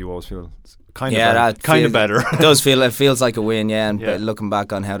chop, you always feel kind of better. It feels like a win, yeah. And looking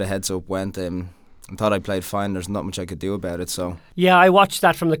back on how the heads up went, I thought I played fine. There's not much I could do about it. So yeah, I watched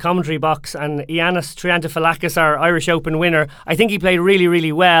that from the commentary box, and Giannis Triantafylakis, our Irish Open winner, I think he played really,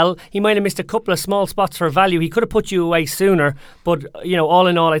 really well. He might have missed a couple of small spots for value. He could have put you away sooner, but all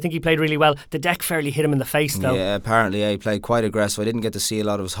in all, I think he played really well. The deck fairly hit him in the face, though. Yeah, apparently, he played quite aggressive. I didn't get to see a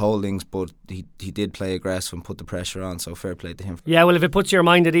lot of his holdings, but he did play aggressive and put the pressure on. So fair play to him. Yeah, well, if it puts your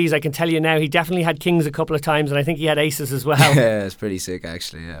mind at ease, I can tell you now, he definitely had kings a couple of times, and I think he had aces as well. Yeah, it's pretty sick,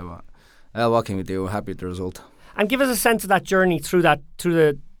 actually. Yeah, but what can we do? We're happy with the result. And give us a sense of that journey through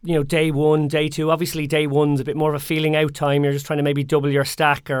the day one, day two. Obviously, day one's a bit more of a feeling out time. You're just trying to maybe double your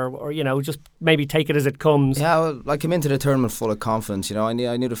stack, or just maybe take it as it comes. Yeah, well, I came into the tournament full of confidence. I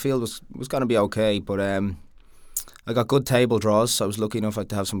knew the field was going to be okay, but I got good table draws. So I was lucky enough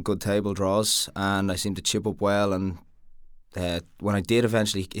to have some good table draws, and I seemed to chip up well. And when I did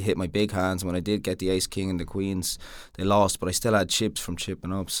eventually hit my big hands, when I did get the ace king and the queens, they lost, but I still had chips from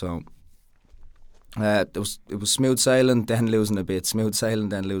chipping up. So it was smooth sailing, then losing a bit. Smooth sailing,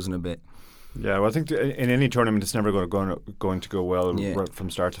 then losing a bit. Yeah, well, I think in any tournament it's never going to go well right from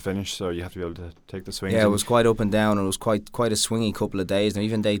start to finish. So you have to be able to take the swings. Yeah, it was quite up and down, and it was quite a swingy couple of days. Now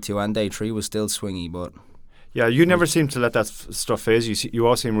even day 2 and day 3 was still swingy, but. Yeah, you never seem to let that stuff phase you. You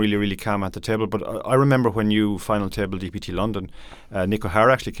all seem really, really calm at the table. But I remember when you final table DPT London, Nick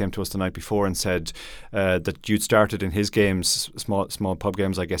O'Hara actually came to us the night before and said that you'd started in his games, small pub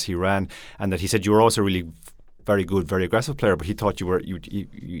games, I guess he ran, and that he said you were also really very good, very aggressive player, but he thought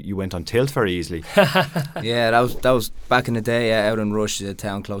you went on tilt very easily. Yeah, that was back in the day out in Rush, the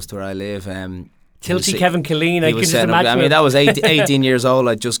town close to where I live. Tilty Kevin Killeen, I can just imagine. I mean, that was 18 years old.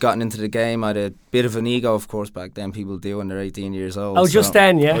 I'd just gotten into the game. I had a bit of an ego, of course, back then. People do when they're 18 years old. Oh, just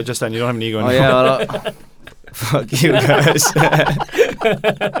then, yeah? Oh, just then. You don't have an ego anymore. Oh, yeah. Fuck you guys.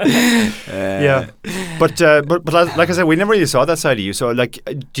 Yeah. But like I said, we never really saw that side of you. So,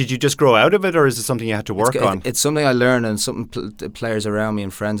 did you just grow out of it, or is it something you had to work on? It's something I learned, and something players around me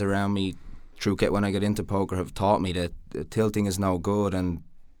and friends around me when I got into poker have taught me that tilting is no good, and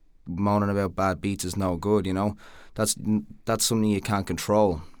moaning about bad beats is no good. That's something you can't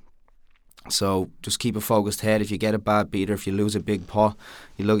control. So just keep a focused head. If you get a bad beat or if you lose a big pot,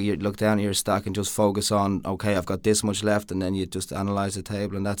 you look down at your stack and just focus on, okay, I've got this much left, and then you just analyse the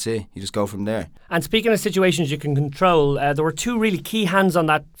table, and that's it. You just go from there. And speaking of situations you can control, there were two really key hands on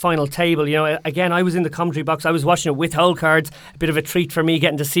that final table. Again, I was in the commentary box. I was watching it with hole cards. A bit of a treat for me,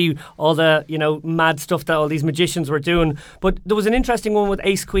 getting to see all the mad stuff that all these magicians were doing. But there was an interesting one with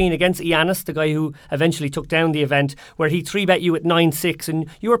Ace Queen against Giannis, the guy who eventually took down the event, where he 3-bet you at 9-6, and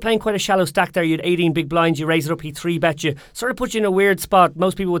you were playing quite a shallow stack there. You had 18 big blinds. You raise it up, he 3-bet you. Sort of put you in a weird spot.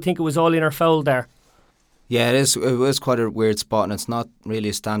 Most people would think it was all in or fold there. Yeah, it is. It was quite a weird spot, and it's not really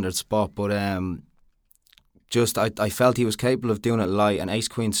a standard spot. But I felt he was capable of doing it light, and Ace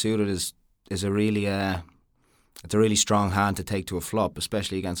Queen suited is a really it's a really strong hand to take to a flop,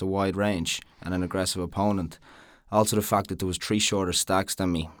 especially against a wide range and an aggressive opponent. Also, the fact that there was 3 shorter stacks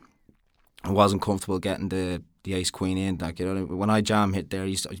than me, I wasn't comfortable getting the Ace Queen in. When I jam hit there,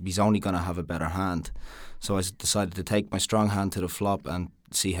 he's only going to have a better hand. So I decided to take my strong hand to the flop and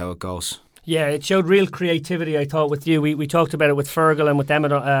see how it goes. Yeah, it showed real creativity, I thought, with you. We talked about it with Fergal and with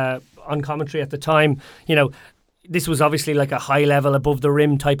Emmett on commentary at the time. This was obviously like a high level, above the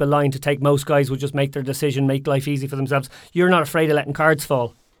rim type of line to take. Most guys would just make their decision, make life easy for themselves. You're not afraid of letting cards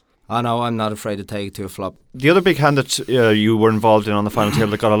fall. Oh no, I'm not afraid to take it to a flop. The other big hand that you were involved in on the final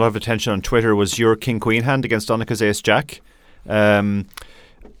table that got a lot of attention on Twitter was your King-Queen hand against Donica's Ace-Jack.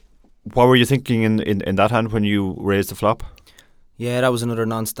 What were you thinking in that hand when you raised the flop? Yeah, that was another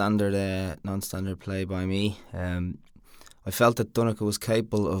non-standard play by me. I felt that Donica was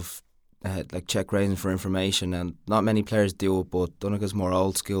capable of like check raising for information, and not many players do it, but Donnacha's more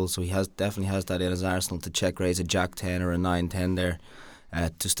old school, so he definitely has that in his arsenal to check raise a Jack 10 or a 9-10 there,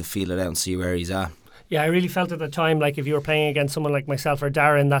 just to feel it out and see where he's at. Yeah, I really felt at the time like if you were playing against someone like myself or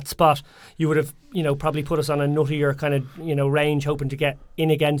Dara in that spot, you would have, probably put us on a nuttier kind of, range, hoping to get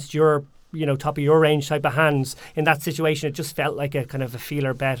in against your, top of your range type of hands. In that situation, it just felt like a kind of a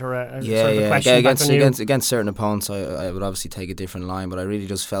feeler bet or a sort of a question against certain opponents, I would obviously take a different line, but I really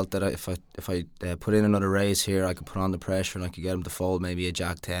just felt that if I put in another raise here, I could put on the pressure and I could get him to fold maybe a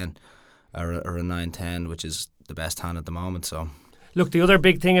Jack 10 or a 9-10, which is the best hand at the moment. So. Look, the other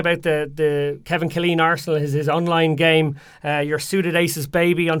big thing about the Kevin Killeen Arsenal is his online game. Your Suited Aces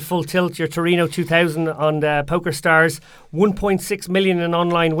Baby on Full Tilt, your Torino 2000 on Poker Stars, 1.6 million in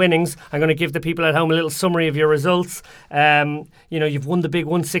online winnings. I'm going to give the people at home a little summary of your results. You've won the big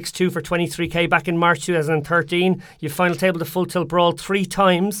 162 for 23k back in March 2013. You've final tabled the Full Tilt Brawl 3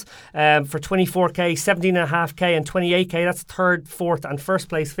 times for 24k, 17.5k and 28k. That's third, fourth and first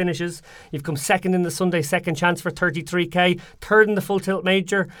place finishes. You've come second in the Sunday Second Chance for 33k, third in the Full Tilt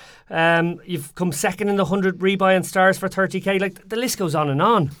Major. You've come second in the 100 Rebuy and Stars for 30k. Like, the list goes on and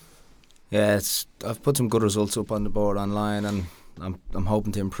on. Yeah, I've put some good results up on the board online, and I'm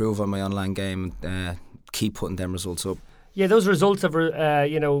hoping to improve on my online game and keep putting them results up. Yeah, those results of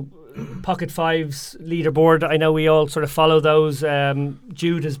Pocket Fives leaderboard, I know we all sort of follow those.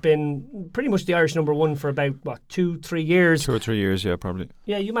 Jude has been pretty much the Irish number one for about 2-3 years. 2 or 3 years, yeah, probably.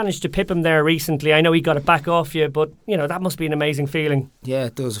 Yeah, you managed to pip him there recently. I know he got it back off you, but that must be an amazing feeling. Yeah,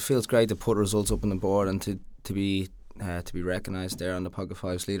 it does. It feels great to put results up on the board and to be recognised there on the Pocket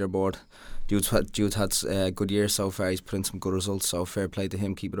Fives leaderboard. Jude's had a good year so far. He's put in some good results, so fair play to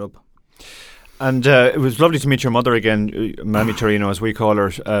him. Keep it up. And it was lovely to meet your mother again, Mammy Torino, as we call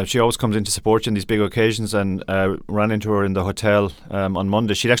her. She always comes in to support you in these big occasions, and ran into her in the hotel on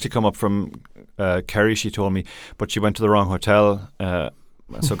Monday. She'd actually come up from Kerry, she told me, but she went to the wrong hotel,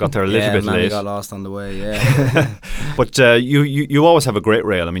 so got there a little bit Mammy late. Got lost on the way, yeah. But you always have a great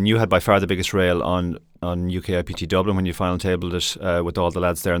rail. I mean, you had by far the biggest rail on UK IPT Dublin when you final tabled it with all the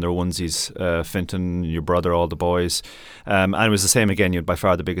lads there in their onesies, Finton, your brother, all the boys. And it was the same again. You had by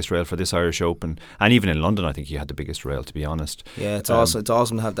far the biggest rail for this Irish Open. And even in London, I think you had the biggest rail, to be honest. Yeah, it's awesome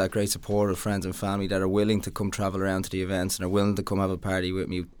to have that great support of friends and family that are willing to come travel around to the events and are willing to come have a party with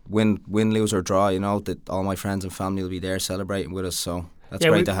me. Win, lose or draw, that all my friends and family will be there celebrating with us, so that's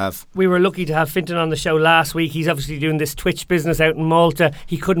great to have. We were lucky to have Finton on the show last week. He's obviously doing this Twitch business out in Malta.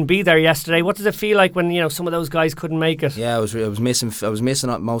 He couldn't be there yesterday. What does it feel like when some of those guys couldn't make it? Yeah, I was missing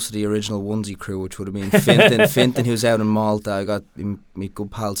most of the original onesie crew, which would have been Finton, who's out in Malta. I got my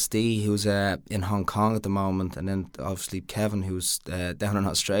good pal Steve, who's in Hong Kong at the moment, and then obviously Kevin, who's down in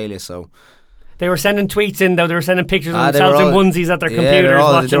Australia. So. They were sending tweets in, though. They were sending pictures of themselves in onesies at their computers.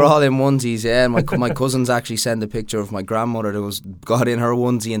 They were all in onesies, yeah. And my cousins actually sent a picture of my grandmother that got in her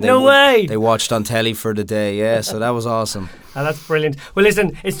onesie, and they watched on telly for the day, yeah. So that was awesome. Oh, that's brilliant. Well,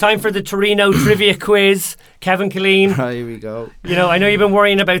 listen, it's time for the Torino trivia quiz. Kevin Killeen. Right, here we go. I know you've been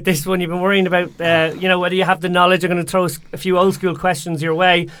worrying about this one. You've been worrying about, whether you have the knowledge. I'm going to throw a few old school questions your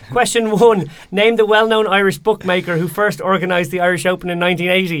way. Question 1. Name the well-known Irish bookmaker who first organised the Irish Open in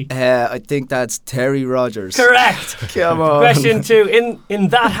 1980. I think that's Terry Rogers. Correct. Come on. Question 2. In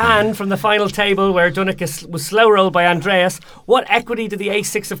that hand from the final table where Donnacha was slow rolled by Andreas, what equity did the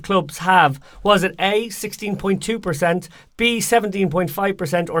A6 of clubs have? Was it A, 16.2%, B,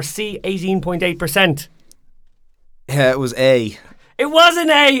 17.5%, or C, 18.8%? Yeah, it was A. It wasn't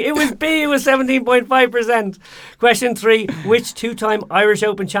A, it was B, it was 17.5%. Question 3. Which two-time Irish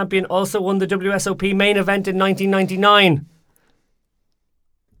Open champion also won the WSOP main event in 1999?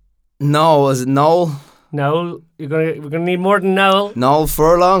 No, was it Noel? Noel, we're going to need more than Noel. Noel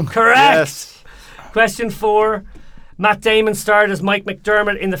Furlong. Correct. Yes. Question 4. Matt Damon starred as Mike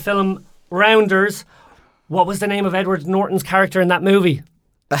McDermott in the film Rounders. What was the name of Edward Norton's character in that movie?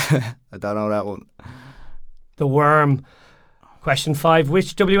 I don't know that one. The Worm. Question 5.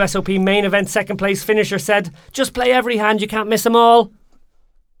 Which WSOP main event second place finisher said, "Just play every hand, you can't miss them all"?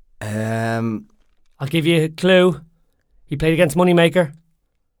 I'll give you a clue. He played against Moneymaker.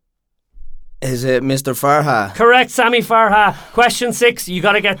 Is it Mr. Farha? Correct, Sammy Farha. Question 6. You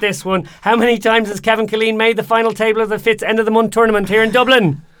got to get this one. How many times has Kevin Killeen made the final table of the Fitz end of the month tournament here in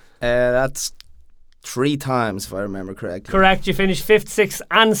Dublin? That's 3 times, if I remember correctly. Correct. You finished 5th, 6th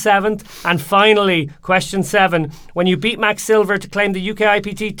and 7th. And finally, question 7. When you beat Max Silver to claim the UK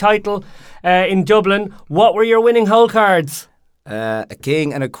IPT title in Dublin, what were your winning hole cards? A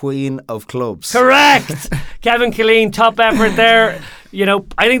king and a queen of clubs. Correct. Kevin Killeen, top effort there. You know,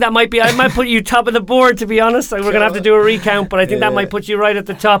 I think that I might put you top of the board, to be honest. We're going to have to do a recount, but I think that might put you right at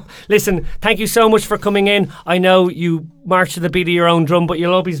the top. Listen, thank you so much for coming in. I know you march to the beat of your own drum, but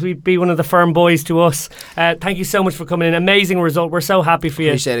you'll always be one of the firm boys to us. Thank you so much for coming in. Amazing result. We're so happy for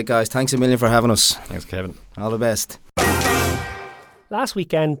you. Appreciate it, guys. Thanks a million for having us. Thanks, Kevin. All the best. Last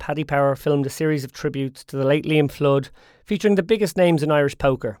weekend, Paddy Power filmed a series of tributes to the late Liam Flood, featuring the biggest names in Irish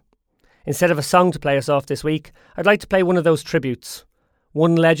poker. Instead of a song to play us off this week, I'd like to play one of those tributes.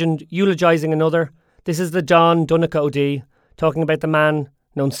 One legend eulogising another. This is the John Dunica O'D, talking about the man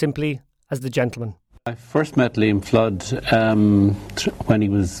known simply as the Gentleman. I first met Liam Flood when he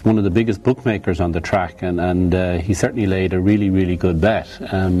was one of the biggest bookmakers on the track, and he certainly laid a really, really good bet.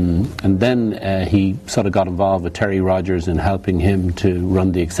 And then he sort of got involved with Terry Rogers in helping him to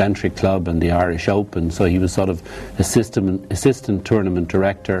run the Eccentric Club and the Irish Open, so he was sort of assistant tournament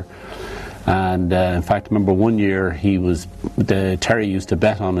director. And in fact, I remember one year Terry used to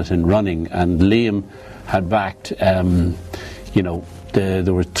bet on it in running, and Liam had backed,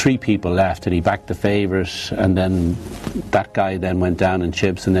 there were 3 people left, and he backed the favourite, and then that guy then went down in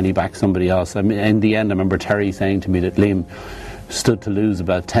chips, and then he backed somebody else. I mean, in the end, I remember Terry saying to me that Liam stood to lose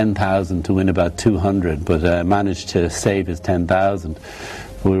about 10,000 to win about 200, but managed to save his 10,000.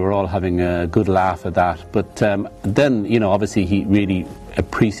 We were all having a good laugh at that. But then, obviously he really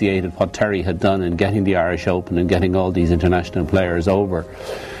appreciated what Terry had done in getting the Irish Open and getting all these international players over.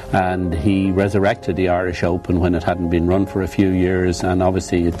 And he resurrected the Irish Open when it hadn't been run for a few years, and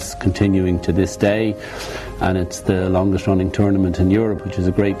obviously it's continuing to this day, and it's the longest running tournament in Europe, which is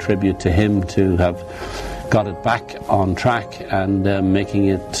a great tribute to him to have got it back on track and making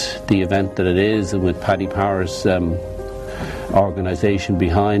it the event that it is, and with Paddy Power's organisation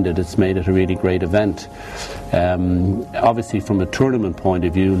behind it, it's made it a really great event. Obviously from a tournament point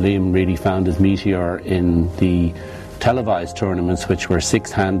of view, Liam really found his meteor in the televised tournaments, which were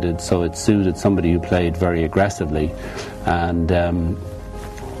 6-handed, so it suited somebody who played very aggressively, and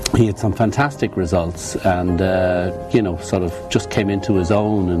he had some fantastic results, and sort of just came into his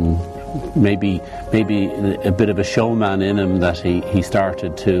own, and maybe a bit of a showman in him that he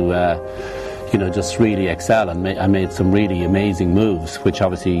started to just really excel, and made some really amazing moves, which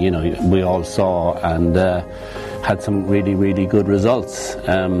obviously we all saw, and had some really, really good results.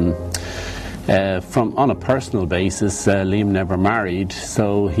 On a personal basis, Liam never married,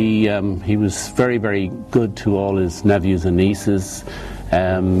 so he was very, very good to all his nephews and nieces.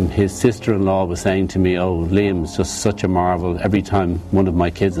 His sister-in-law was saying to me, "Oh, Liam's just such a marvel. Every time one of my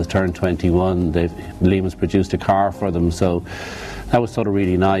kids has turned 21, Liam has produced a car for them." So that was sort of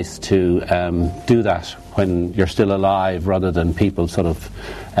really nice to do that when you're still alive, rather than people sort of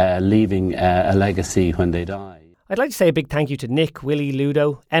leaving a legacy when they die. I'd like to say a big thank you to Nick, Willie,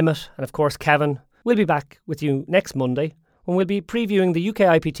 Ludo, Emmett and of course Kevin. We'll be back with you next Monday when we'll be previewing the UK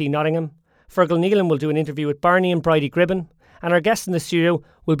IPT Nottingham. Fergal Nealon will do an interview with Barney and Bridie Gribben, and our guest in the studio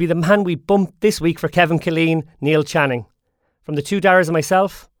will be the man we bumped this week for Kevin Killeen, Neil Channing. From the two Darras and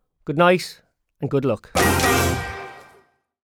myself, good night and good luck.